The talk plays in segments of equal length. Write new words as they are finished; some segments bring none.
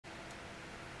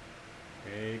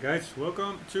Hey guys,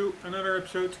 welcome to another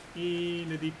episode in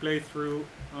the deep playthrough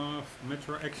of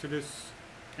Metro Exodus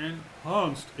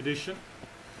Enhanced Edition.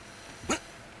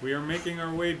 We are making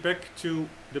our way back to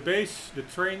the base, the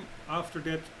train. After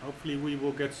that, hopefully we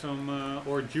will get some,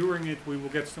 or during it we will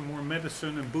get some more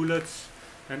medicine and bullets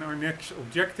and our next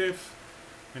objective.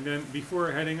 And then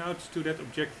before heading out to that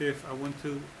objective, I want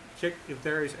to check if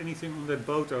there is anything on that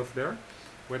boat over there.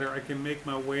 Whether I can make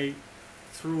my way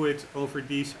through it over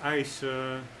these ice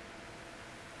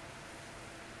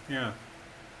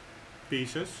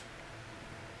pieces.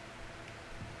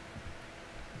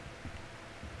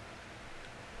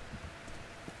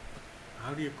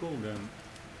 How do you call them?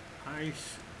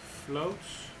 Ice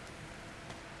floats?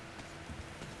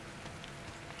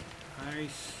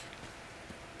 Ice,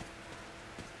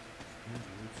 I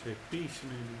would say piece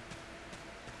maybe.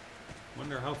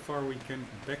 Wonder how far we can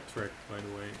backtrack, by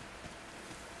the way.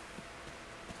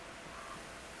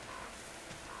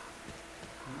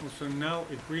 And also now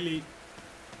it really, you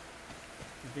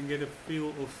can get a feel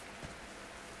of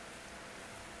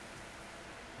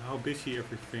how busy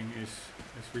everything is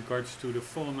as regards to the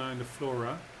fauna and the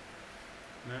flora.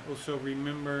 And I also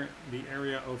remember the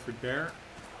area over there.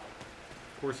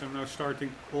 Of course I'm now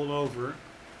starting all over.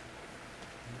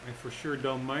 I for sure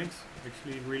don't mind,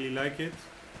 actually really like it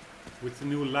with the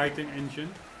new lighting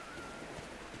engine.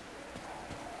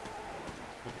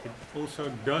 But it also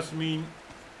does mean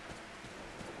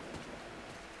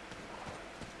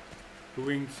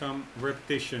doing some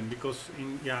repetition, because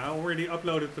I already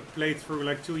uploaded the playthrough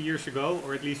like 2 years ago,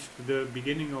 or at least the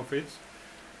beginning of it.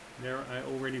 There I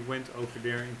already went over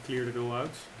there and cleared it all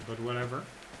out, but whatever.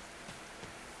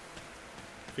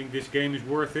 I think this game is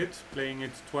worth it, playing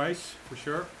it twice for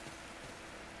sure.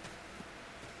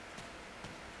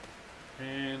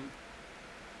 And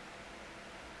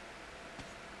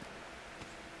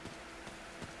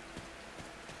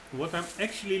what I'm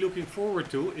actually looking forward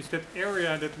to is that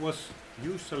area that was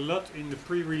used a lot in the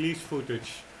pre-release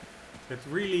footage. That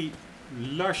really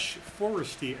lush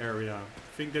foresty area.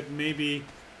 I think that maybe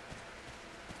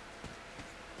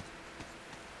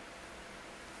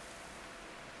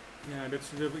that's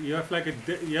the, you have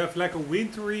like a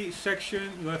wintry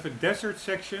section, you have a desert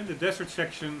section. The desert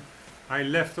section I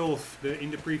left off in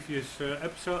the previous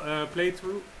episode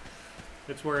playthrough.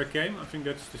 That's where I came. I think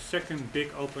that's the second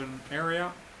big open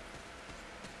area.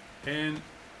 And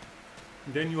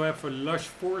then you have a lush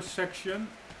forest section,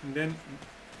 and then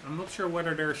I'm not sure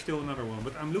whether there's still another one,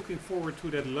 but I'm looking forward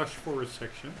to that lush forest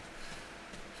section.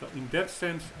 So in that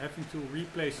sense, having to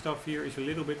replay stuff here is a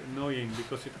little bit annoying,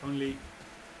 because it only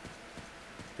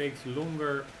takes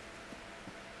longer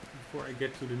before I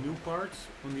get to the new parts.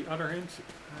 On the other hand,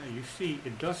 you see,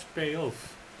 it does pay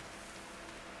off.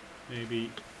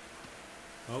 Maybe.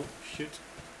 Oh shit.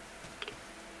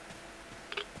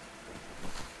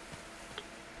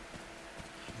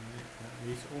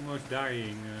 He's almost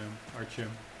dying, Archem.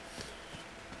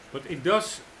 But it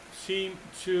does seem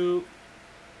to...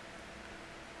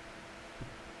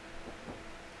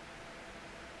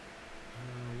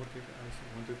 what did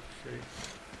I wanted to say?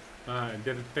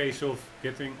 That it pays off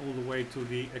getting all the way to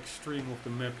the extreme of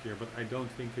the map here, but I don't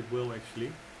think it will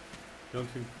actually. Don't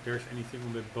think there's anything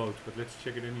on that boat, but let's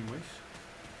check it anyways.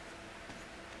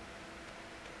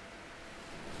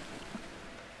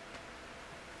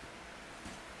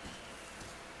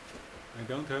 I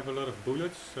don't have a lot of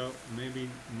bullets, so maybe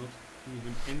not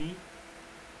even any.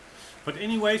 But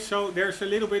anyway, so there's a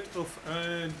little bit of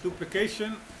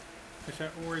duplication, as I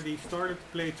already started to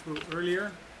play through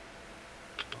earlier.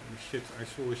 Oh shit, I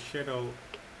saw a shadow.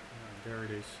 There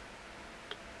it is.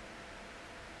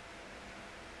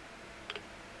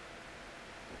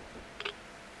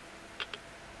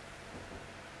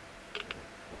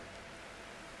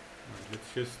 Right,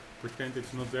 let's just pretend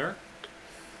it's not there.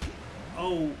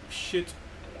 Oh shit.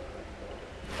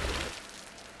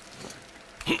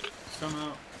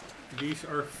 Somehow these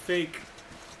are fake.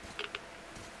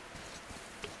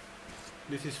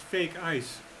 This is fake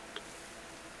ice.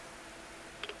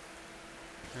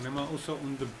 And I'm also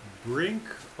on the brink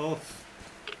of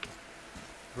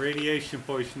radiation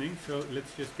poisoning, so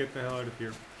let's just get the hell out of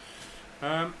here.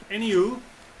 Anywho,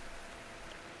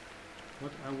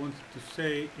 what I wanted to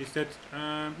say is that,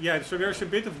 so there's a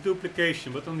bit of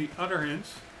duplication, but on the other hand...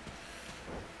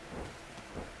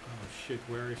 Oh shit,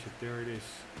 where is it? There it is.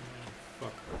 Oh,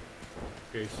 fuck.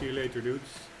 Okay, see you later,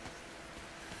 dudes.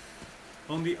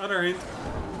 On the other hand...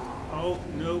 Oh,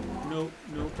 no, no,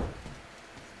 no.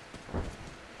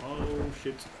 Oh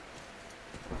shit.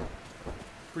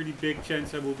 Pretty big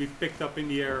chance I will be picked up in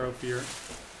the air over here.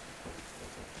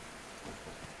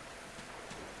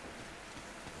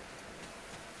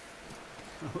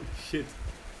 Oh shit.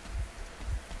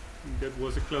 That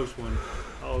was a close one.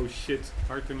 Oh shit.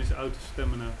 Artem is out of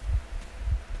stamina.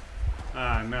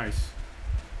 Ah, nice.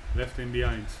 Left him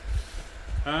behind.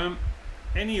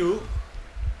 Anywho,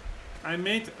 I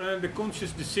made the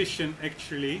conscious decision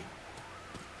actually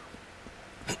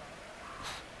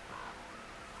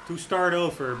to start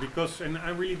over because, and I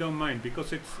really don't mind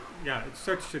because it's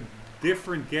such a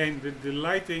different game. The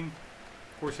lighting,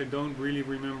 of course, I don't really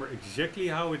remember exactly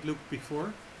how it looked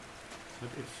before, but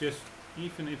it's just,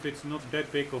 even if it's not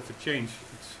that big of a change,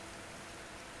 it's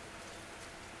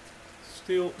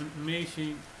still an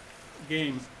amazing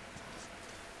game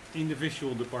in the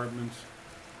visual department.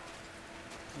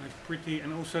 Like pretty,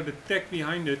 and also the tech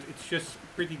behind it, it's just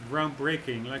pretty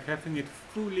groundbreaking, like having it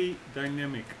fully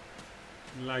dynamic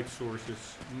light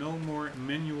sources, no more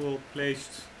manual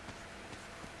placed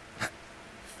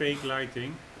fake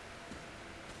lighting.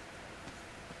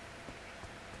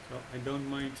 So I don't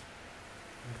mind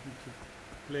having to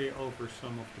play over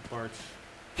some of the parts.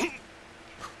 Anything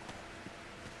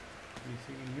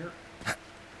in here?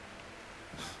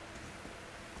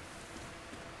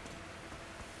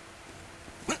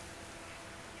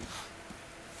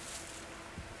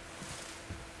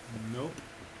 Nope.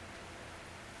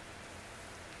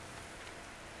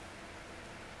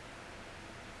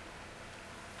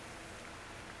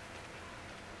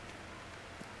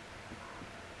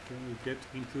 Can we get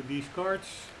into these cards?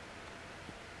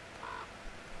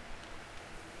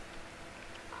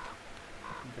 I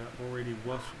think I already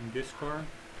was in this car.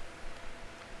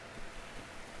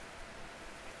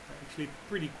 Actually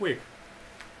pretty quick.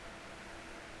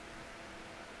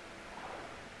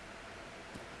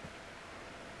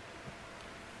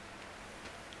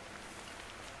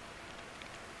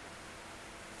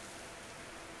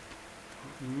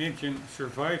 Imagine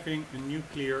surviving a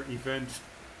nuclear event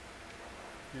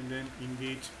and then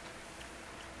indeed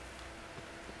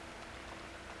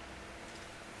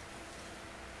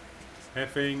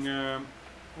having all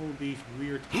these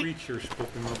weird creatures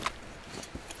popping up.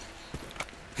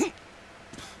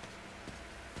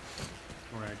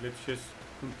 Alright, let's just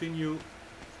continue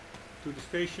to the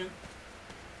station.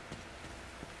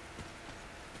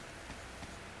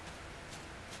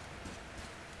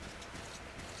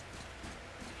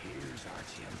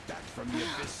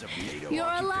 You're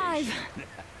alive!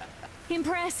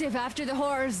 Impressive after the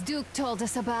horrors Duke told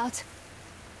us about.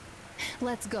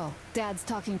 Let's go. Dad's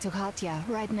talking to Katya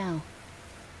right now.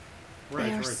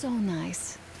 They are so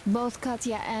nice. Both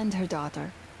Katya and her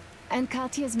daughter. And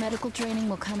Katya's medical training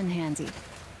will come in handy.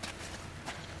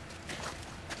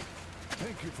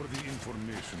 Thank you for the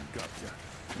information, Katya.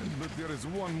 But there is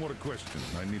one more question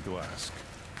I need to ask.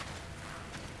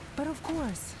 But of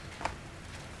course.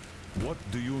 What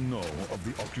do you know of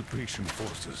the occupation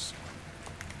forces?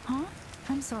 Huh?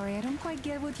 I'm sorry, I don't quite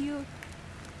get what you...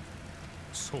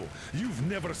 So, you've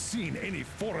never seen any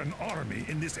foreign army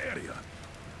in this area?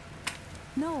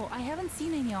 No, I haven't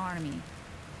seen any army.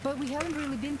 But we haven't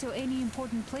really been to any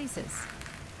important places.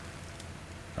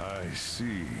 I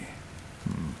see.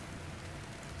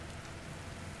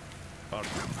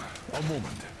 Artem, a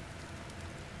moment.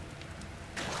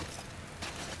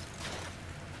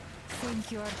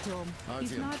 Thank you, Artyom.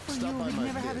 If not for you, we'd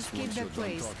never have escaped that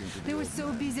place. They were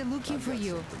so busy looking for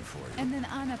you. And then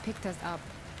Anna picked us up.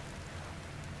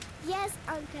 Yes,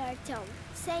 Uncle Artyom.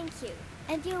 Thank you.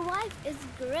 And your wife is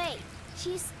great.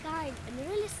 She's kind and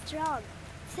really strong.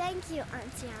 Thank you,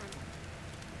 Auntie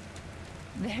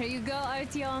Anna. There you go,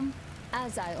 Artyom.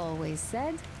 As I always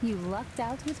said, you lucked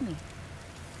out with me.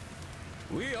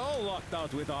 We all lucked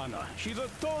out with Anna. She's a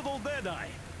total deadeye.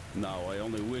 Now I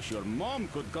only wish your mom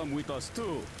could come with us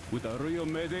too. With a real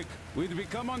medic, we'd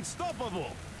become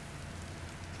unstoppable.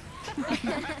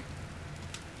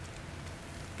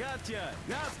 Katya,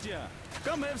 Nastya,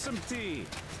 come have some tea.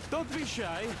 Don't be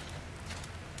shy.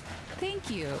 Thank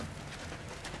you.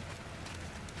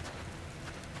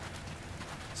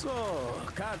 So,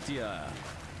 Katya,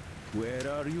 where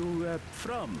are you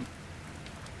from?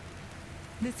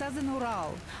 The southern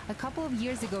Ural. A couple of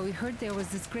years ago, we heard there was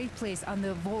this great place on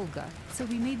the Volga, so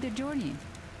we made the journey.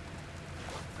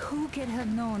 Who could have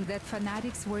known that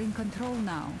fanatics were in control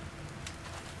now?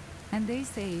 And they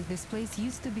say this place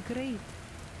used to be great.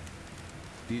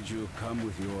 Did you come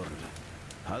with your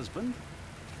husband?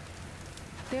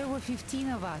 There were 15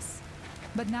 of us,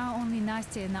 but now only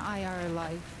Nastya and I are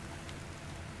alive.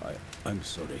 I'm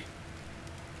sorry.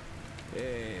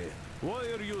 Hey, why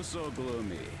are you so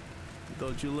gloomy?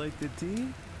 Don't you like the tea?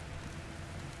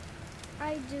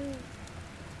 I do.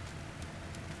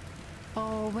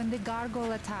 Oh, when the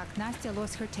gargoyle attacked, Nastya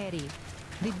lost her teddy.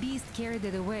 The beast carried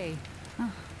it away.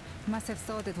 must have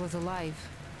thought it was alive.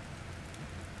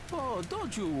 Oh,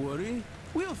 don't you worry.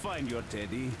 We'll find your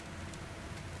teddy.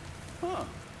 Ah,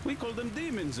 we call them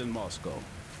demons in Moscow.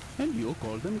 And you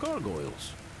call them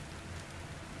gargoyles.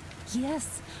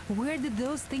 Yes, where did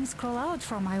those things crawl out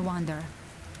from, I wonder?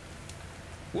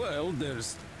 Well,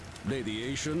 there's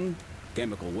radiation,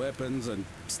 chemical weapons and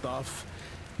stuff.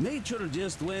 Nature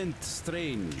just went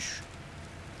strange.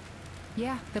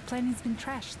 Yeah, the planet's been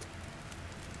trashed.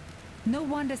 No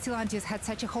wonder Silantius had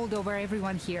such a hold over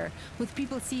everyone here, with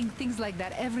people seeing things like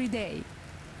that every day.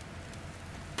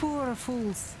 Poor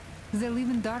fools. They live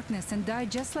in darkness and die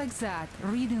just like that,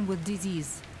 ridden with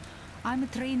disease. I'm a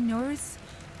trained nurse,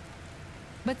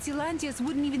 but Silantius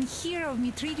wouldn't even hear of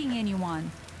me treating anyone.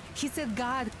 He said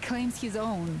God claims his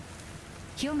own.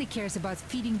 He only cares about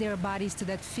feeding their bodies to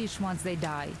that fish once they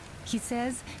die. He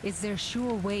says it's their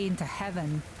sure way into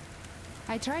heaven.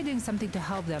 I tried doing something to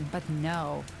help them, but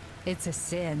no, it's a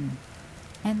sin.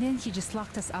 And then he just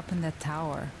locked us up in that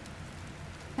tower.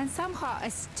 And somehow a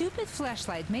stupid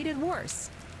flashlight made it worse.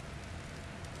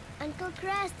 Uncle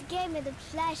Crest gave me the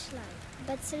flashlight,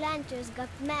 but Silantius got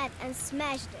mad and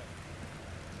smashed it.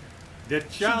 That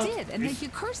child He did, and then he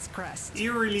cursed Crest.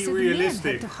 eerily So the man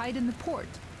realistic. had to hide in the port.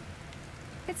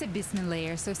 It's a basement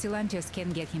layer, so Silantius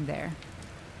can't get him there.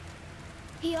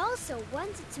 He also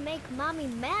wanted to make Mommy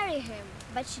marry him,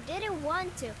 but she didn't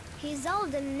want to. He's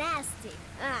old and nasty.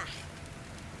 Ah.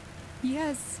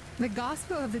 Yes, the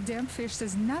Gospel of the Damned Fish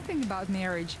says nothing about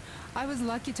marriage. I was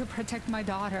lucky to protect my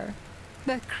daughter.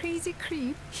 That crazy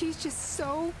creep, he's just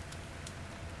so...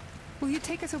 Will you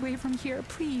take us away from here,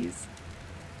 please?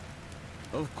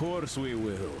 Of course we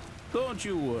will. Don't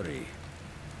you worry.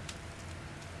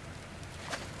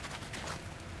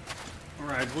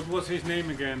 Alright, what was his name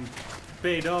again?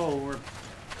 Pedo or...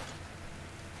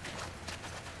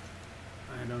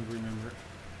 I don't remember.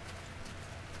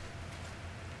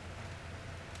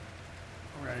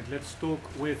 Alright, let's talk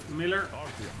with Miller.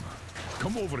 Artyom,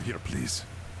 come over here, please.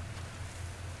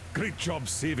 Great job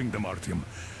saving them, Artyom.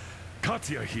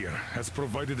 Katya here has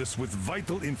provided us with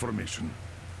vital information.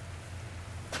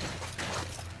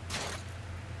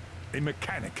 A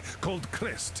mechanic called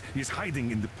Crest is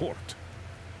hiding in the port.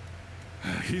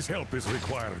 His help is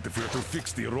required if we're to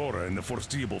fix the Aurora in the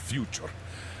foreseeable future.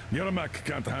 Yermak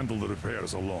can't handle the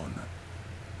repairs alone.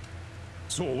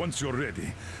 So once you're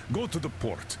ready, go to the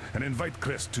port and invite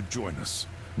Crest to join us.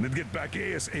 And then get back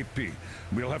ASAP.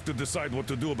 We'll have to decide what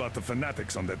to do about the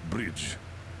fanatics on that bridge.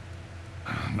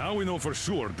 Now we know for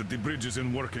sure that the bridge is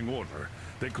in working order.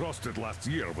 They crossed it last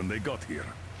year when they got here.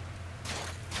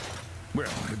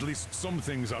 Well, at least some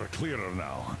things are clearer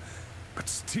now. But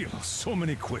still, so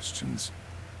many questions.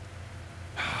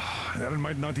 There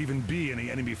might not even be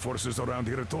any enemy forces around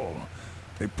here at all.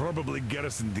 They probably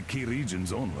garrison the key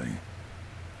regions only.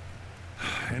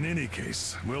 In any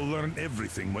case, we'll learn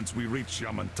everything once we reach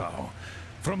Yamantau.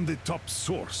 From the top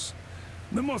source.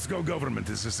 The Moscow government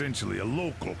is essentially a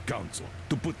local council,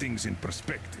 to put things in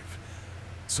perspective.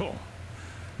 So,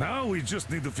 now we just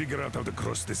need to figure out how to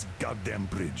cross this goddamn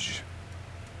bridge.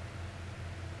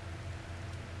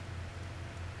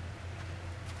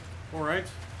 Alright.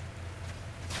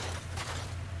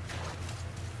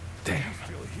 Damn.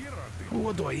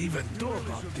 What do I even do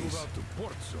about this?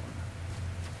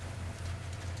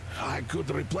 I could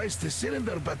replace the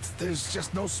cylinder, but there's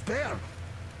just no spare.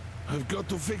 I've got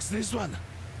to fix this one.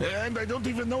 And I don't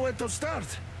even know where to start.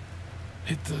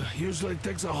 It usually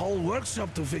takes a whole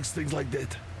workshop to fix things like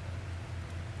that.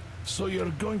 So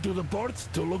you're going to the port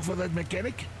to look for that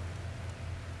mechanic?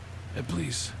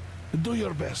 Please, do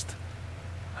your best.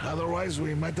 Otherwise,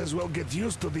 we might as well get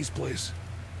used to this place.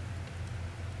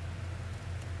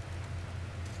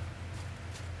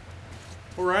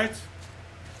 Alright.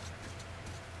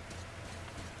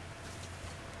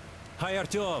 Hi,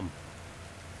 Artyom.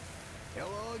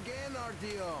 Hello again,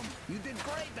 Artyom. You did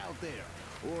great out there.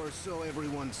 Or so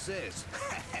everyone says.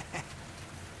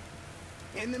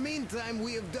 In the meantime,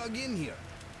 we have dug in here.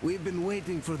 We've been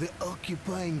waiting for the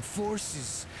occupying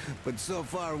forces, but so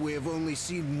far we have only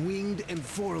seen winged and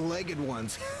four-legged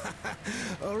ones.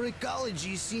 Our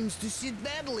ecology seems to sit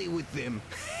badly with them.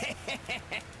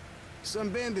 Some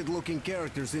bandit-looking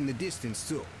characters in the distance,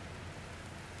 too.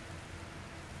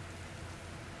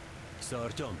 So,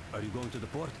 Artyom, are you going to the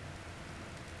port?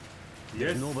 Yes.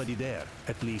 There's nobody there.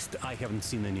 At least I haven't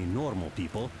seen any normal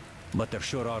people, but there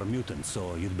sure are mutants,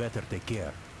 so you'd better take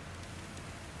care.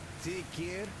 Take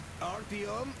care,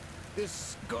 Artyom? The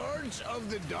scourge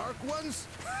of the Dark Ones?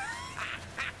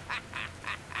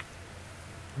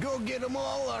 Go get them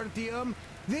all, Artyom.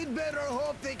 They'd better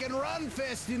hope they can run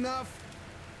fast enough.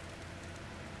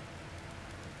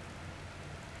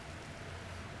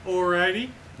 Alrighty.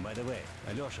 By the way,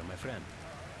 Alyosha, my friend,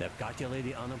 that Katya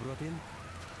lady Anna brought in,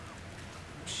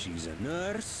 she's a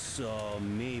nurse, so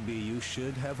maybe you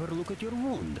should have her look at your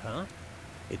wound, huh?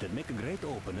 It'd make a great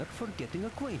opener for getting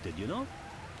acquainted, you know?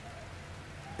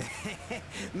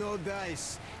 No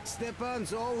dice.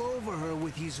 Stepan's all over her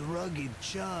with his rugged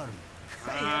charm.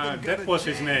 Ah, that was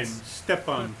his name,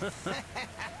 Stepan.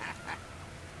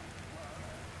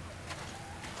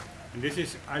 And this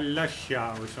is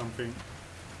Alasha or something.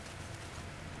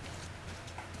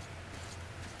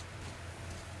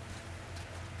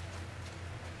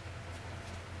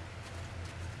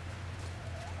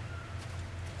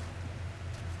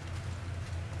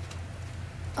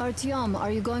 Artyom,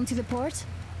 are you going to the port?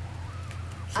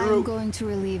 True. I'm going to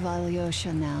relieve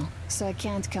Alyosha now, so I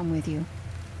can't come with you.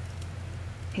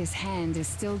 His hand is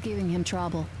still giving him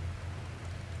trouble.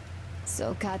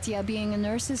 So Katya being a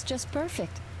nurse is just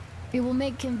perfect. It will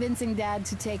make convincing Dad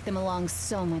to take them along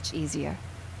so much easier.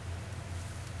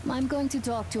 I'm going to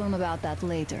talk to him about that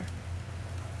later.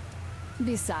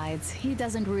 Besides, he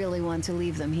doesn't really want to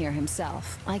leave them here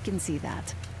himself. I can see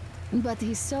that. But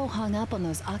he's so hung up on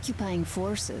those occupying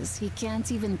forces, he can't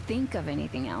even think of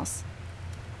anything else.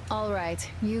 All right,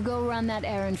 you go run that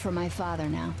errand for my father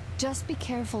now. Just be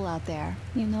careful out there.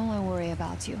 You know I worry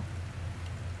about you.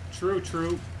 True,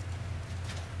 true.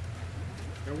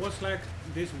 There was like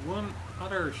this one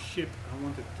other ship I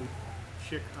wanted to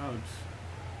check out.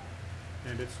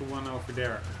 And that's the one over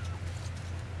there.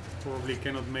 Probably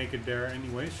cannot make it there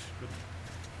anyways, but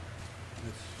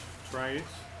let's try it.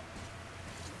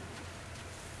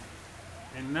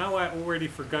 And now I already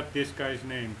forgot this guy's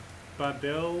name.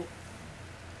 Padel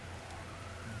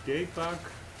Depak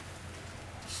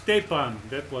Stepan,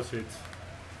 that was it.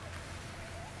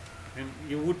 And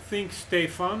you would think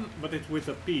Stefan, but it's with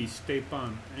a P,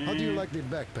 Stepan. How do you like the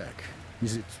backpack?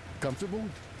 Is it comfortable?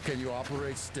 Can you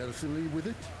operate stealthily with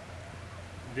it?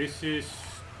 This is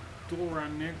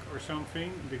Toranek or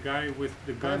something, the guy with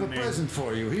the gun I have a name. present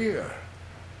for you here.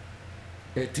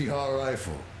 A TR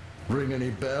rifle. Ring any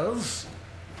bells?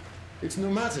 It's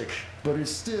pneumatic, but it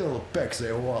still packs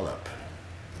a wallop.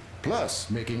 Plus,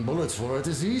 making bullets for it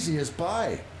is easy as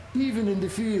pie, even in the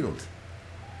field.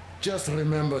 Just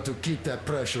remember to keep that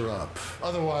pressure up.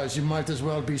 Otherwise, you might as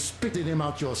well be spitting him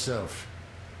out yourself.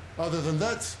 Other than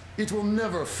that, it will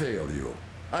never fail you.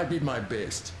 I did my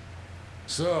best.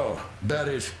 So, bear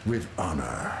it with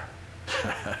honor.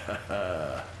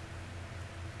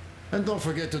 And don't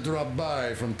forget to drop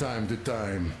by from time to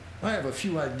time. I have a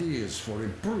few ideas for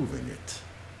improving it.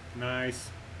 Nice.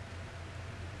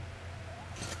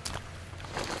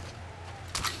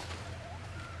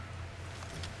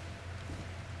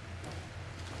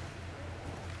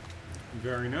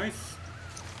 Very nice.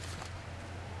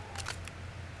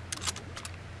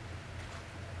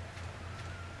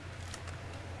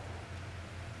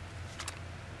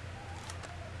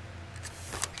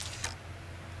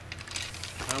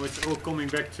 Now it's all coming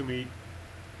back to me.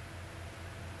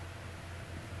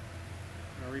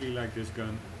 I really like this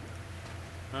gun.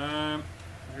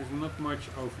 There's not much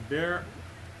over there.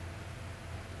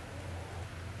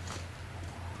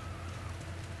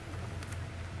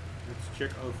 Let's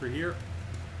check over here.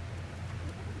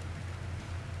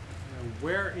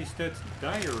 Where is that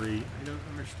diary? I don't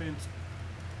understand.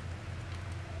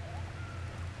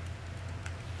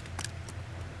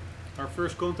 Our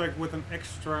first contact with an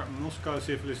extra Moscow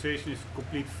civilization is a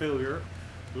complete failure.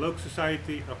 The local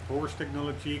society abhors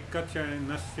technology. Katya and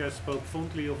Nastya spoke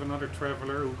fondly of another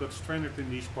traveler who got stranded in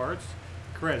these parts,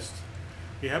 Crest.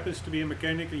 He happens to be a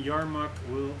mechanic and Yermak.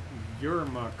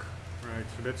 Right,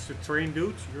 so that's the train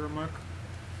dude, Yermak.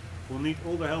 Will need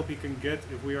all the help he can get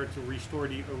if we are to restore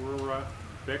the Aurora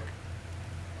back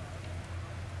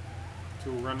to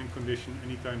running condition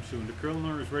anytime soon. The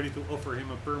colonel is ready to offer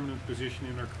him a permanent position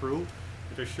in our crew,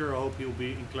 but I sure hope he'll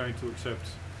be inclined to accept.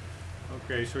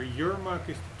 Okay, so Yermak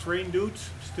is the train dude,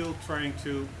 still trying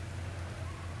to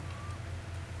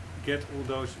get all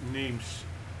those names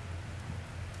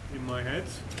in my head.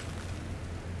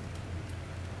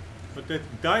 But that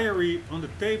diary on the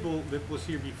table that was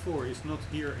here before is not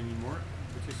here anymore,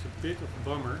 which is a bit of a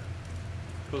bummer,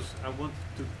 because I wanted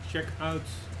to check out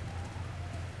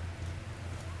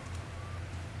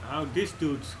how this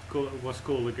dude was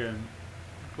called again.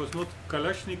 It was not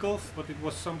Kalashnikov, but it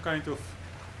was some kind of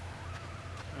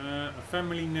a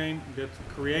family name that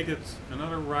created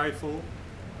another rifle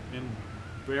and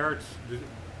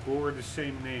bore the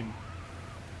same name.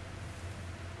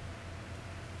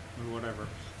 Or whatever.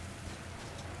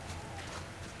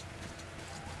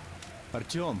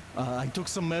 Artyom, I took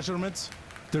some measurements.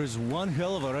 There's one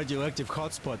hell of a radioactive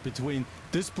hotspot between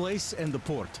this place and the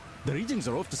port. The readings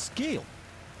are off the scale.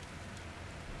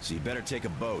 So you better take a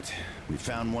boat. We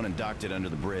found one and docked it under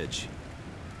the bridge.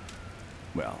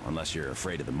 Well, unless you're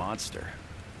afraid of the monster.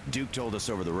 Duke told us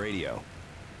over the radio.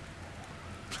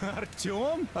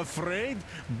 Artyom? Afraid?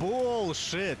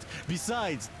 Bullshit!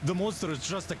 Besides, the monster is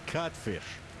just a catfish.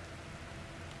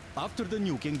 After the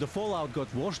nuking, the fallout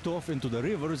got washed off into the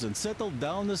rivers and settled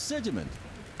down as sediment.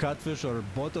 Catfish are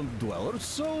bottom dwellers,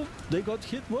 so they got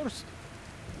hit worst.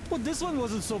 But this one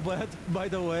wasn't so bad, by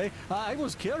the way. I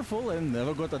was careful and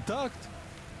never got attacked.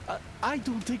 I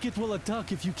don't think it will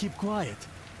attack if you keep quiet.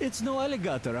 It's no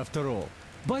alligator after all.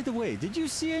 By the way, did you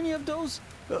see any of those?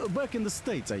 Back in the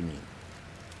States, I mean.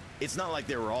 It's not like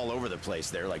they were all over the place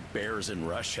there like bears in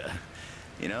Russia,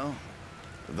 you know?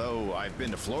 Though I've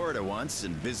been to Florida once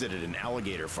and visited an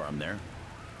alligator farm there.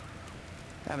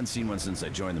 Haven't seen one since I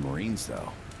joined the Marines,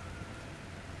 though.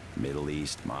 Middle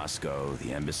East, Moscow,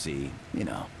 the embassy, you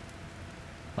know.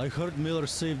 I heard Miller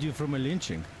saved you from a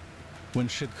lynching. When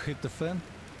shit hit the fan?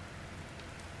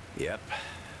 Yep.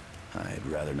 I'd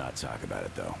rather not talk about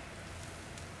it, though.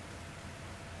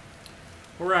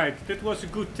 Alright, that was a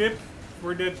good tip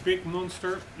for that big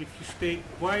monster. If you stay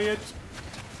quiet,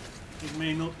 it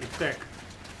may not attack.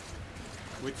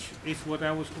 Which is what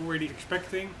I was already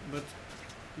expecting, but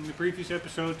in the previous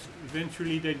episode,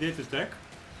 eventually they did attack.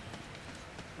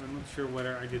 I'm not sure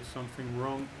whether I did something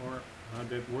wrong or how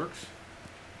that works.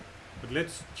 But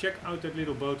let's check out that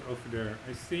little boat over there.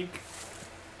 I think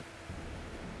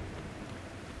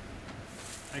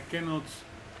I cannot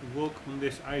walk on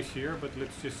this ice here, but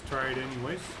let's just try it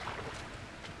anyways.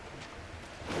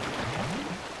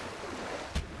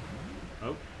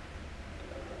 Oh.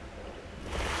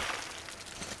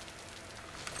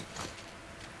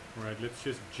 Alright, let's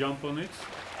just jump on it.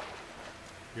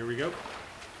 Here we go.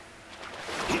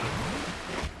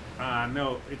 Ah,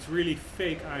 no, it's really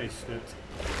fake ice.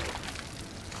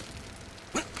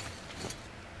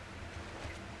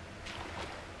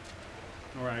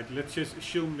 Alright, let's just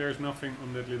assume there's nothing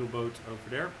on that little boat over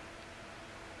there.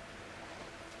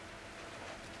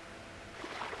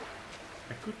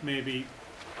 I could maybe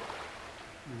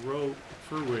row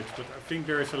through it, but I think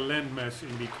there is a landmass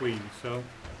in between, so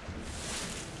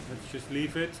let's just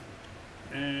leave it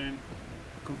and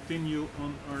continue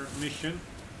on our mission.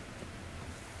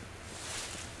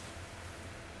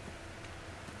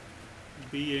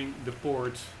 Being the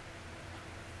port.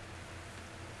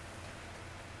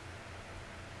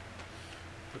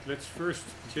 But let's first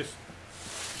just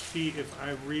see if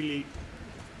I really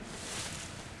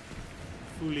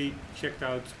fully checked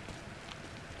out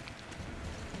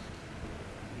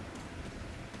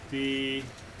the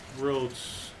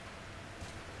worlds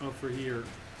over here.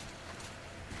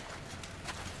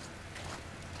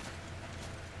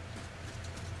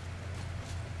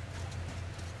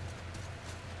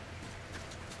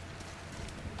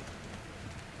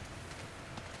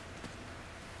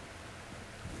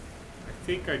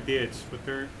 I think I did, but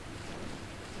there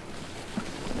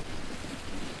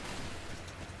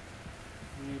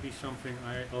may be something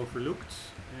I overlooked.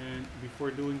 And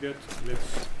before doing that,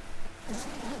 let's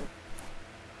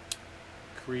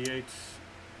create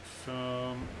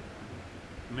some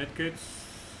medkits.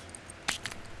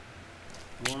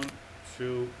 1,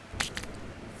 2,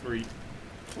 3.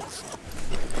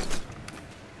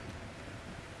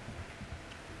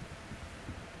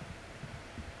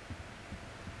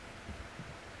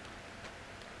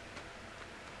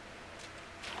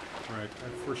 Right,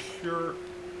 I for sure.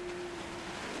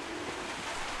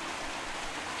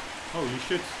 Holy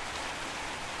shit.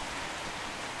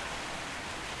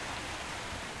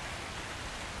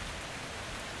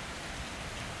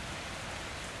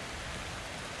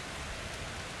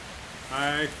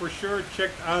 I for sure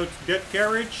checked out that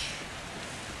carriage,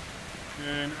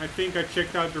 and I think I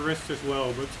checked out the rest as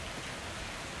well, but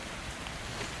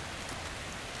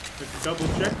let's double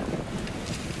check.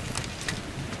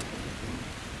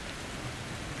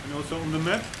 And also on the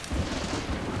map.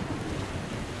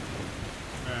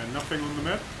 Nothing on the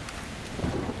map.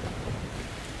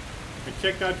 I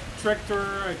checked out the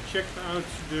tractor, I checked out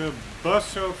the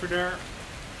bus over there.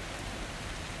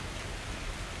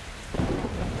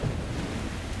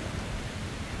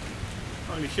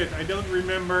 Holy shit, I don't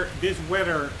remember this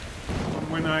weather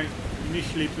from when I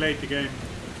initially played the game.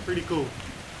 It's pretty cool.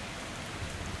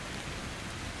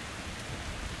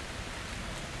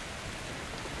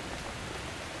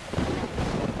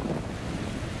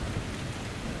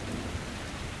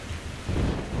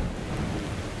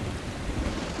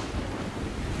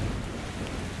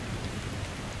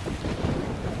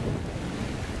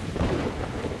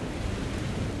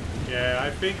 Yeah, I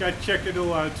think I checked it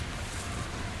all out.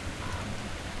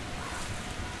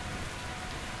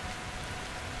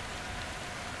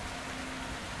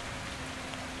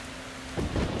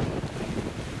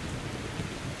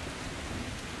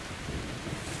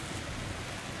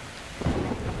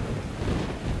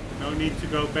 need to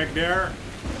go back there.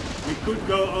 We could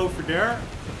go over there.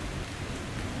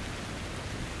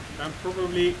 I'm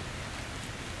probably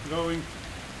going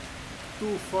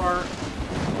too far.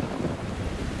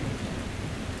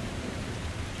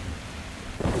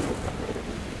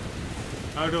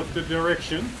 Out of the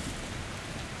direction.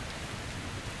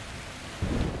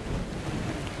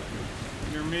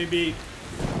 There may be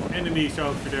enemies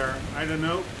over there. I don't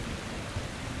know.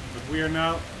 But we are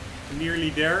now nearly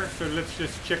there. So let's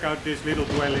just check out this little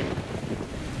dwelling.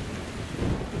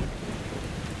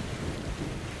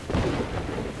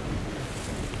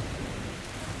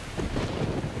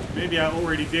 Maybe I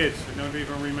already did. I don't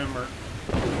even remember.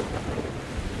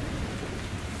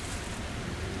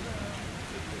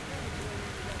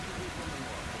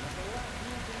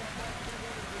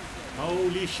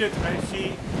 Holy shit, I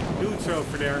see dudes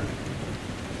over there.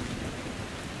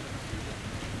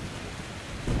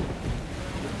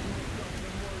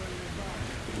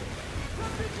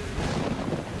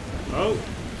 Oh,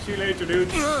 see you later,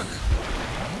 dudes.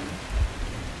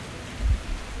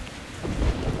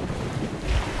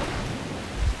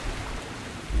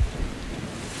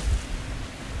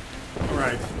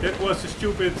 Alright, that was a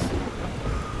stupid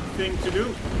thing to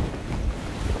do.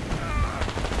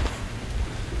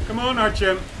 Come on,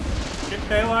 Archem. Get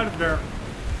the hell out of there.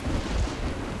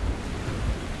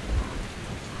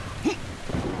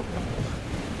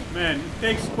 Man, it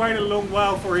takes quite a long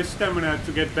while for his stamina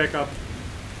to get back up.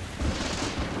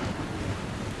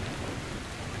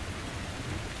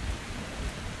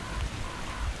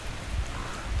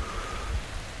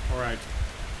 Alright.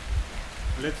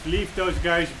 Let's leave those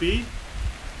guys be.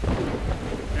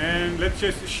 And let's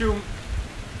just assume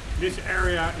this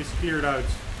area is cleared out.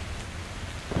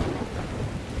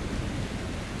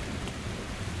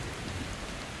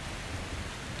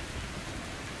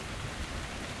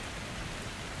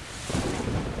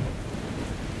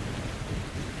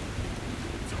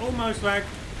 Almost like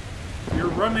you're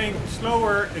running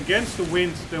slower against the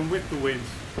wind than with the wind.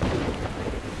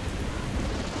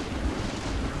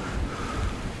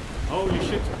 Holy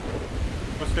shit.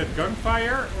 Was that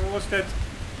gunfire or was that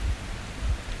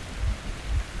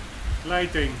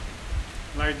lightning?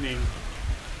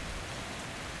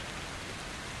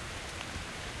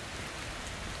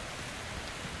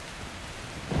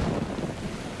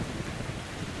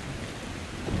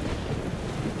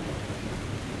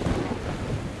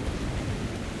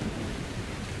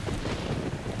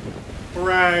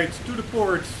 Alright, to the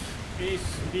port is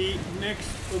the next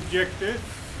objective.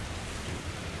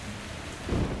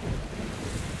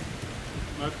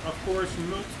 But of course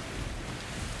not.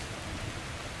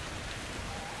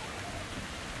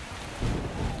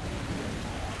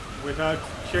 Without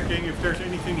checking if there's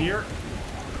anything here.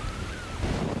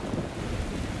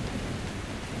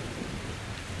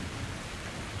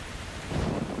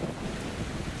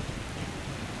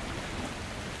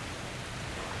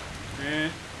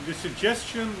 And the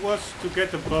suggestion was to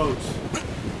get a boat.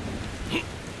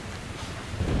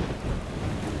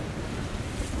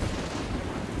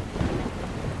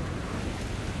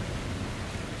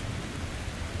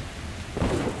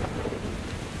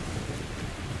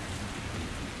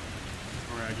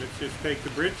 Alright, let's just take the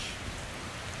bridge.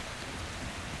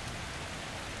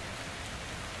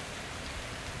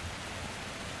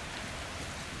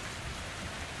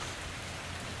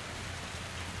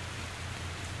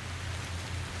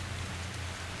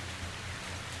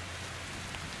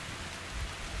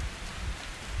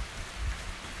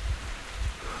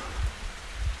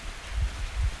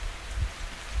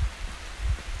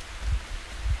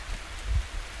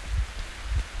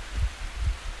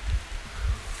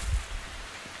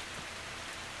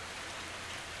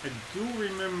 I do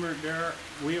remember there,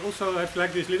 we also had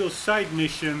like this little side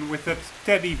mission with that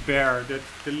teddy bear that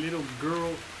the little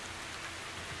girl,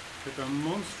 that a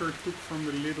monster took from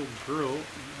the little girl.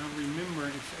 I remember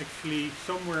it's actually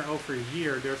somewhere over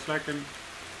here. There's like a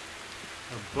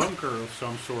bunker of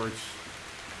some sorts.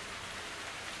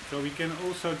 So we can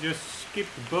also just skip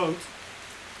the boat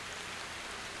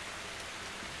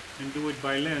and do it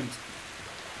by land.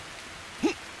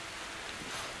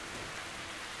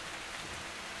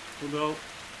 Although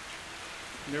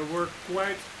there were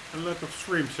quite a lot of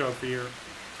shrimps over here.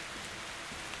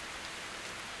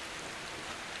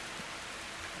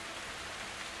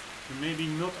 And maybe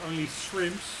not only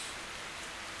shrimps,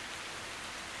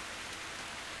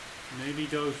 maybe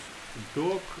those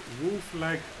dog,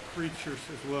 wolf-like creatures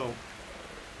as well.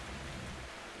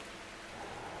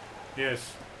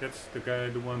 Yes, that's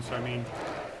the ones I mean.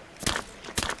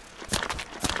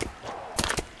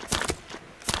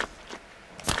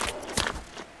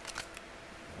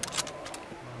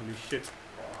 Shit.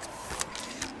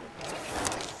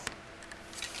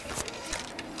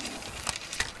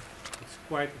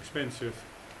 quite expensive.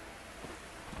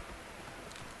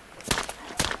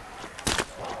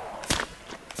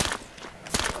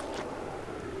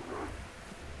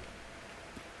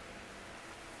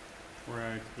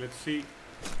 Right, let's see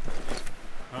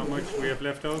how much we have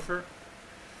left over.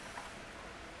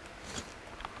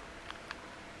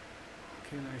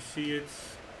 Can I see it?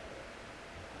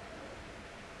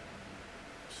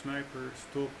 Sniper,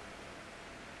 stock,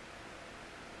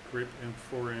 grip and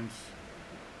forehands.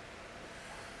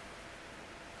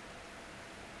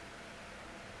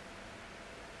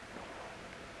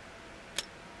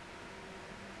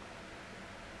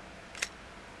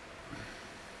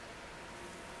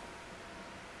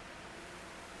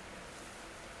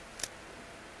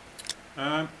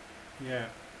 Yeah.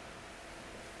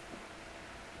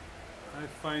 I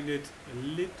find it a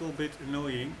little bit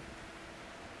annoying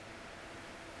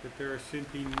that there is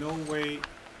simply no way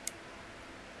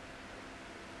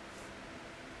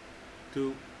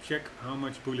to check how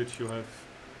much bullets you have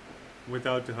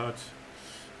without the HUD.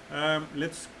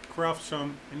 Let's craft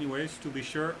some anyways to be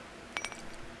sure.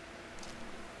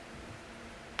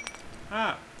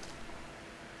 Ah!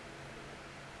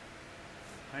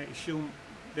 I assume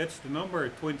that's the number,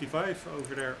 25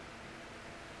 over there.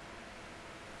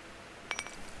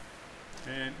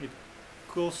 And it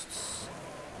costs...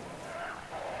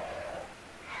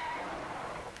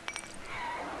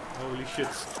 Holy shit.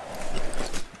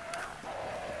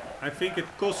 I think it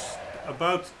costs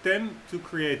about 10 to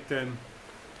create 10. It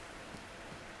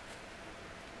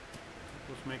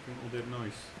was making all that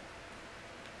noise.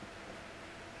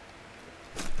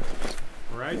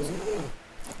 Right.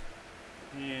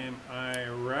 Am I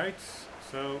right?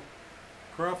 So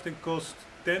crafting cost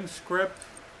 10 scrap.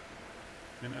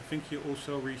 And I think you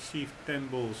also received 10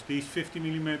 balls. These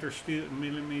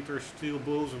 50mm steel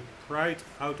balls of pried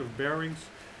out of bearings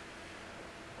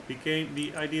became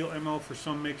the ideal ammo for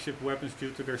some makeshift weapons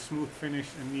due to their smooth finish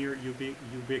and near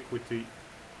ubiquity.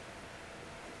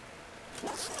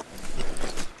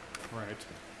 Right.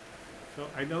 So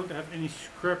I don't have any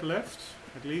scrap left.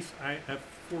 At least I have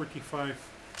 45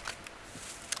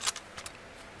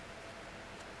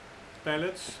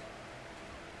 pallets.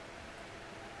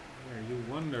 Yeah, you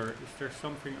wonder, is there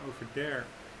something over there?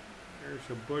 There's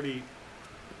a body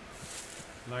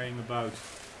lying about.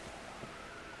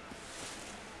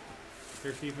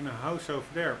 There's even a house over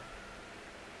there.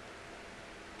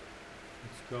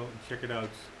 Let's go and check it out.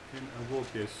 Can I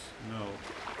walk this? No.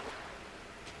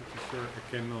 Pretty sure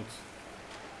I cannot.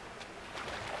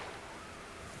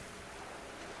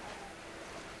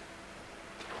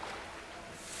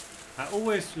 I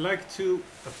always like to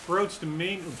approach the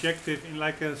main objective in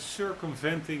like a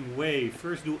circumventing way.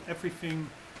 First do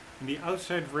everything in the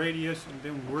outside radius and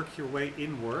then work your way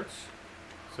inwards.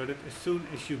 So that as soon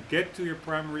as you get to your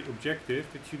primary objective,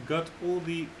 that you got all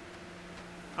the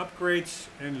upgrades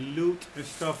and loot and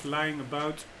stuff lying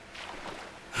about.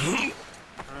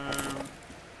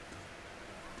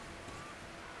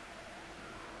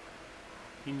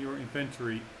 In your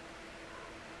inventory.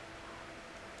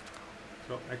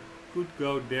 So I could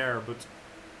go there, but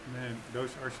man,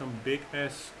 those are some big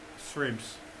ass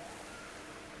shrimps.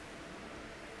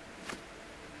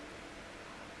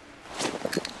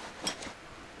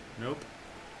 Nope.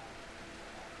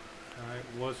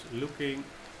 I was looking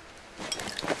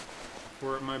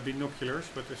for my binoculars,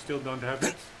 but I still don't have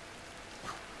it.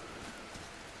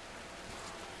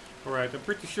 Alright, I'm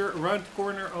pretty sure around the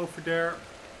corner over there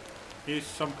is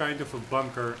some kind of a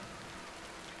bunker.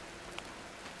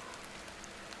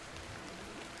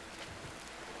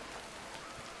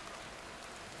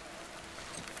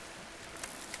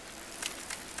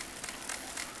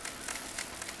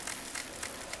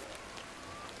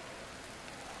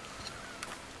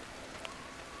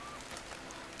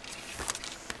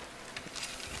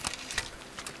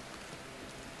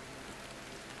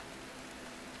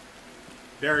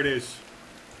 There it is.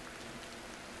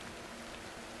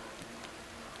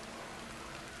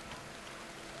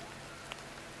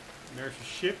 There's a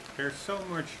ship. There's so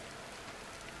much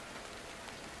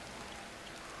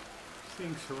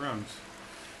things around.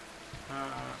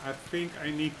 I think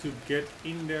I need to get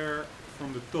in there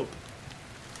from the top.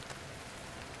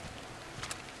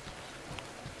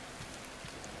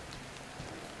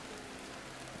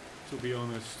 To be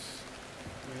honest.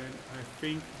 And I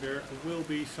think there will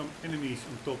be some enemies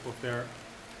on top of there.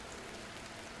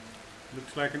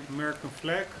 Looks like an American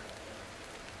flag.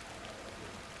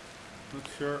 Not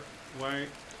sure why.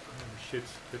 Oh shit,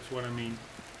 that's what I mean.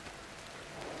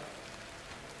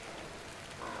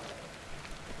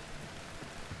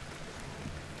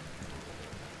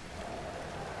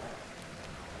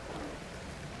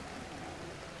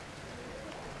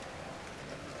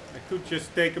 could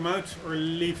just take them out or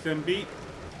leave them be.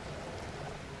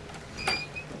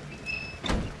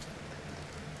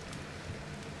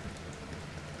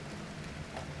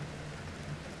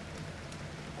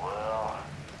 Well,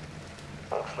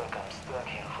 looks like I'm stuck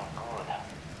here for good.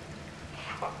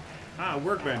 Ah,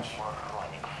 workbench. More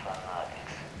chronic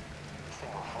fanatics.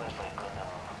 Single flashlight got them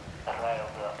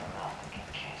riled up enough to keep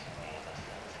chasing me ever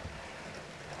since.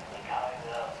 And like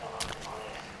hideouts all over the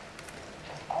place.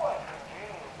 Just quite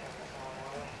convenient in this own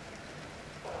way.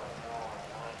 No,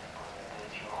 I just put a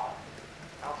ditch you on.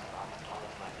 Also not the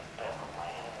place like the back of my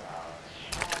head now.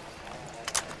 Sure,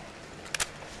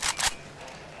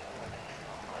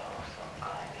 some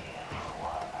kind here for a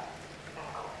while.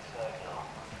 Didn't go inside though.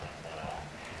 Looks like there are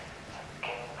some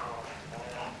chemicals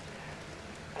there.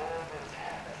 There's this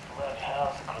large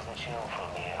house across the channel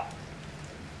from here.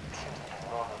 It seems to be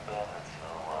non-abandoned, so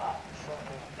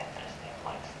something interesting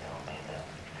might still be there.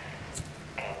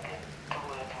 Can't get to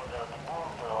it without the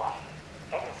move though.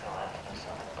 I guess I'll have to do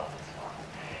something about it soon.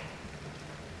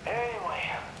 Anyway,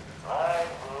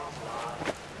 life goes on.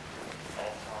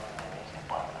 That's all in the news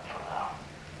department for now.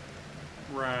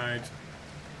 Right.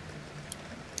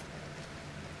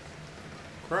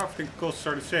 Crafting costs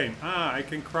are the same. Ah, I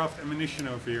can craft ammunition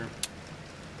over here.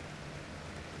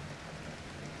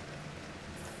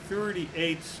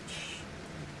 38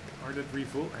 are that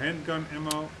handgun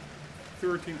ammo,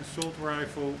 13 assault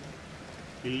rifle,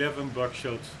 11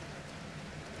 buckshot.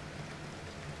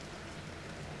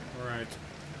 Alright.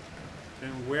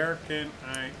 Then where can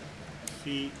I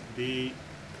see the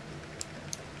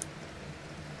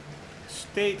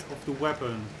state of the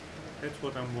weapon? That's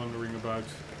what I'm wondering about.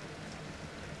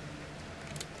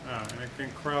 Ah, and I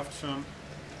can craft some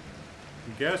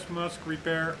gas mask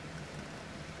repair.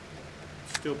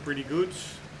 Still pretty good.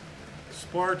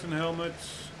 Spartan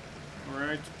helmets.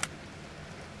 Alright.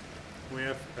 We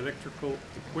have electrical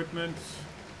equipment.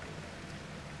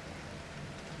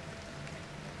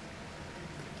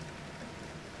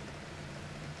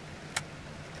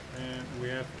 And we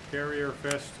have a carrier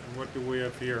vest. And what do we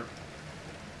have here?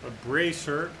 A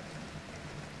bracer.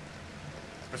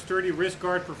 A sturdy wrist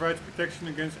guard provides protection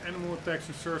against animal attacks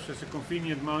and serves as a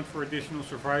convenient mount for additional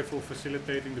survival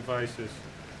facilitating devices.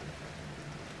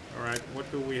 Alright, what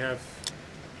do we have?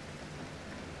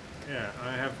 Yeah,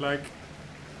 I have like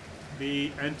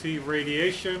the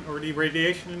anti-radiation or the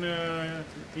radiation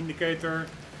indicator,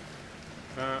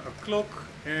 a clock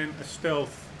and a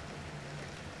stealth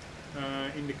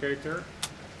indicator.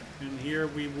 And here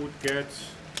we would get,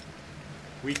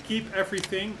 we keep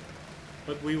everything,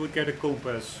 but we would get a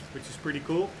compass, which is pretty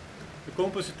cool. The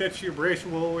compass attached to your bracer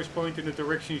will always point in the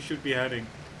direction you should be heading.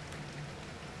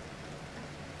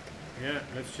 Yeah,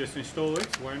 let's just install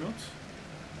it, why not?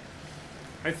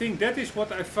 I think that is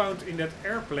what I found in that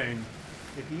airplane.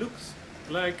 It looks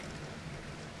like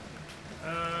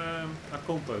a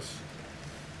compass.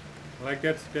 Like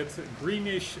that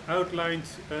greenish outlined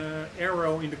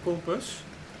arrow in the compass.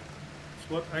 It's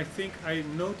what I think I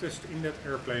noticed in that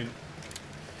airplane.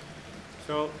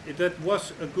 So that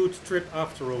was a good trip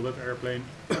after all, that airplane.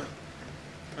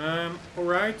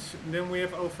 Alright, then we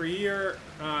have over here,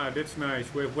 that's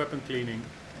nice, we have weapon cleaning.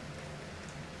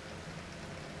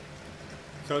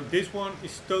 So this one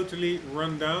is totally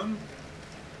run down.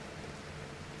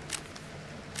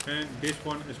 And this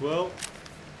one as well.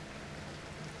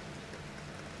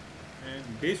 And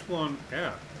this one,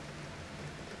 yeah.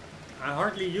 I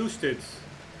hardly used it.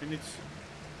 And it's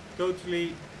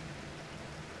totally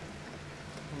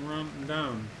run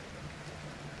down.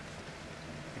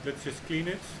 Let's just clean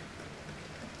it.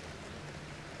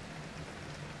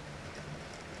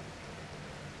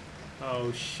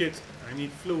 Oh shit, I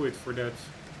need fluid for that.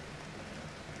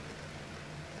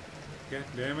 God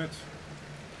damn it.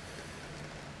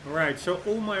 Alright, so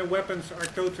all my weapons are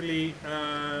totally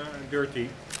dirty.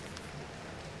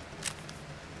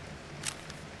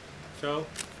 So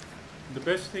the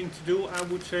best thing to do, I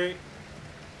would say,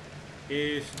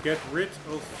 is get rid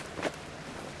of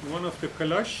one of the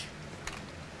kalash.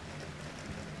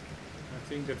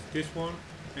 I think that's this one,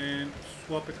 and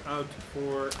swap it out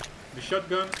for the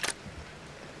shotgun.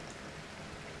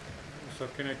 So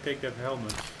can I take that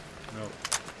helmet? No.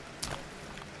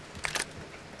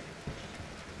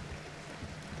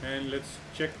 And let's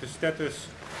check the status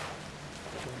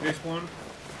of this one.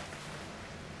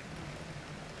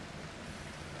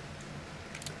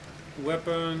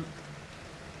 Weapon.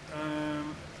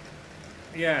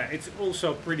 Yeah, it's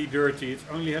also pretty dirty. It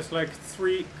only has like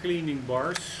 3 cleaning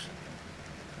bars.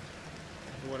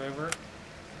 Whatever.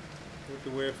 What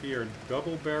do we have here?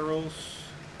 Double barrels.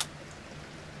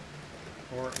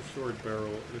 Or a short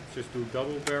barrel. Let's just do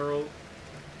double barrel.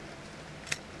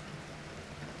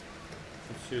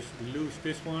 just lose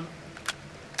this one.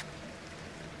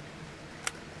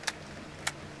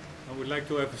 I would like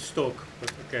to have a stock,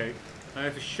 but okay. I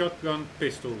have a shotgun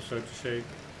pistol, so to say.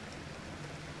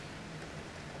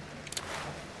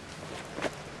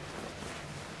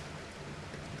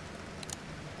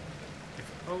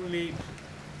 If only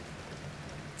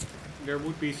there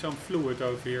would be some fluid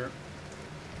over here.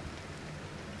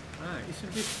 Ah,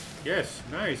 isn't this? Yes,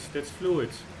 nice, that's fluid.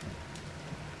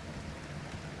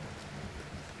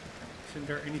 Isn't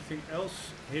there anything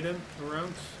else hidden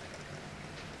around?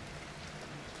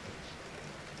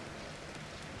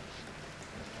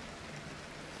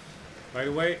 By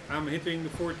the way, I'm hitting the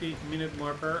 40-minute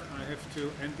marker. I have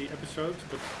to end the episode,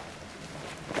 but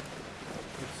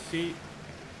let's see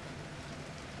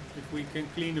if we can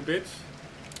clean a bit.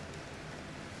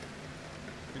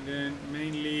 And then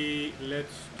mainly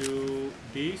let's do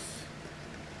these.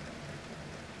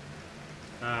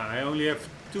 I only have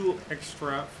 2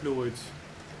 extra fluids,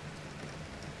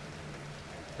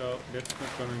 so that's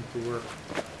not going to work.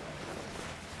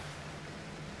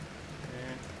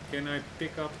 And can I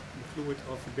pick up the fluid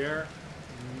over there?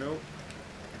 No.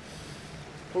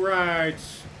 Alright.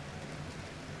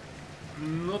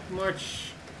 Not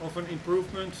much of an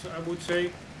improvement, I would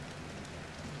say.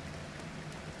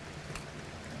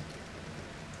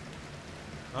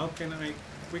 How can I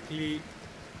quickly...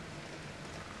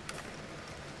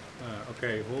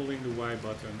 okay, holding the Y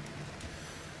button.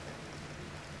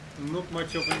 Not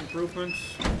much of an improvement.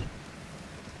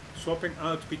 Swapping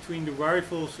out between the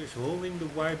rifles is holding the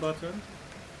Y button.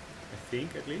 I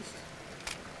think, at least.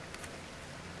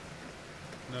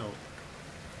 No.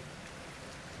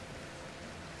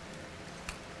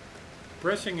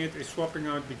 Pressing it is swapping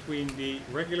out between the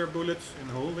regular bullets, and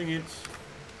holding it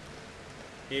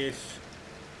is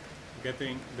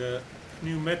getting the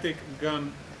pneumatic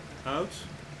gun out.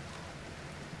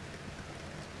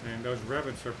 And those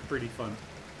rabbits are pretty fun.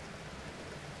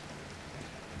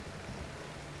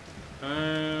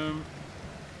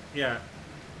 Yeah,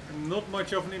 not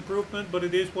much of an improvement, but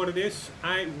it is what it is.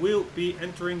 I will be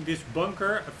entering this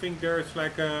bunker. I think there's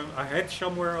like a hatch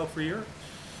somewhere over here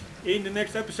in the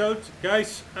next episode.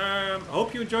 Guys,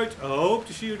 hope you enjoyed. I hope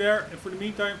to see you there. And for the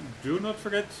meantime, do not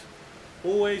forget,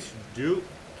 always do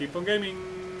keep on gaming.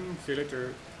 See you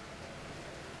later.